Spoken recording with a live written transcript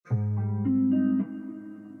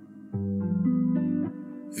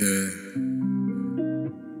Yeah.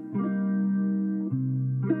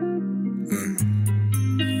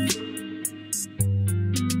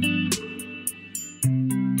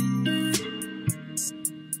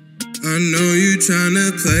 I know you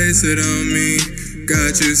tryna place it on me.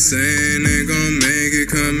 Got you saying ain't gon' make it,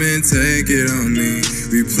 come and take it on me.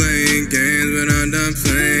 We playing games, but I'm done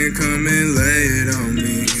playing, come and lay it on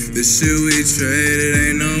me. The shit we traded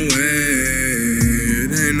ain't no way,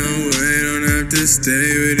 it ain't no way, don't have to stay.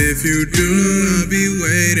 But if you do, I'll be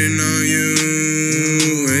waiting on you,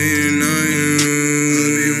 waiting on you.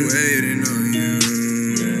 I'll be waiting on you,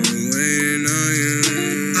 waiting on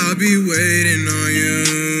you. I'll be waiting on you,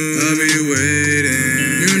 I'll be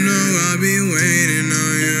waiting. You know I'll be waiting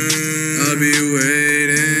on you, I'll be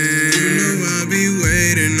waiting. You know I'll be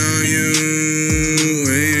waiting on you,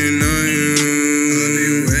 waiting on you. I'll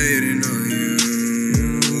be waiting on you,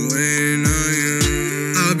 waiting on you.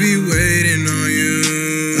 I'll be waiting on you,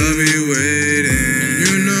 I'll be waiting.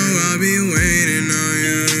 You know I'll be waiting on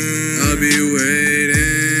you, I'll be waiting.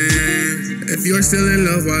 If you're still in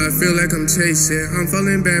love, why I feel like I'm chasing. I'm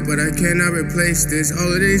falling back, but I cannot replace this.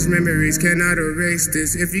 All of these memories cannot erase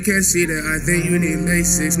this. If you can't see that, I think you need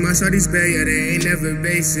basics. My shawty's bad, yeah, they ain't never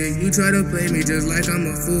basic. You try to play me just like I'm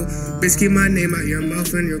a fool. Bitch, keep my name out your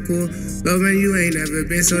mouth and you're cool. Loving you ain't never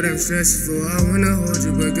been so damn stressful. I wanna hold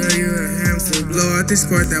you, but girl, you're a handful. Blow out this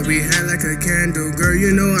spark that we had like a candle. Girl,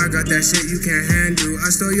 you know I got that shit you can't handle.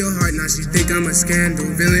 I stole your heart, now she think I'm a scandal.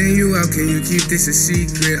 Feeling you out, can you keep this a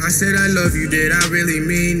secret? I said I love you, did I really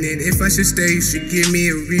mean it? If I should stay, you should give me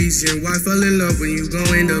a reason. Why fall in love when you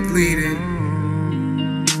gon' end up bleeding?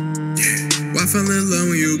 Why fall in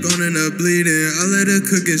love when you gon' end up bleeding? I let her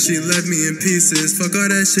cook and she left me in pieces. Fuck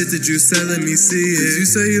all that shit that you said, let me see it. Cause you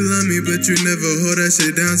say you love me, but you never hold that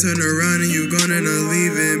shit down. Turn around and you gon' end up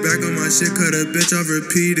leaving. Back on my shit, cut a bitch off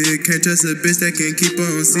repeated. Can't trust a bitch that can't keep her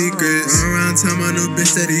own secrets. Around time, my new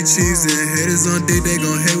bitch that he cheesing. Haters on dick, they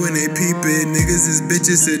gon' hate when they peep it. Niggas is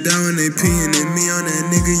bitches, sit down when they peeing. And me on that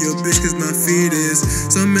nigga, your bitch, cause my feet is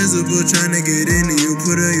so miserable trying to get in. And you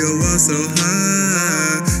put her your wall so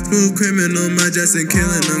high. Smooth criminal, my Justin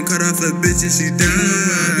killing them. Cut off a bitch and she died.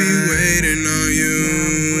 I'll be waiting on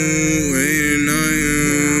you, waiting on you.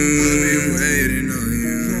 I'll be waiting on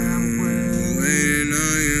you, waiting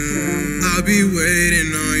on you. I'll be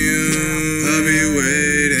waiting on you.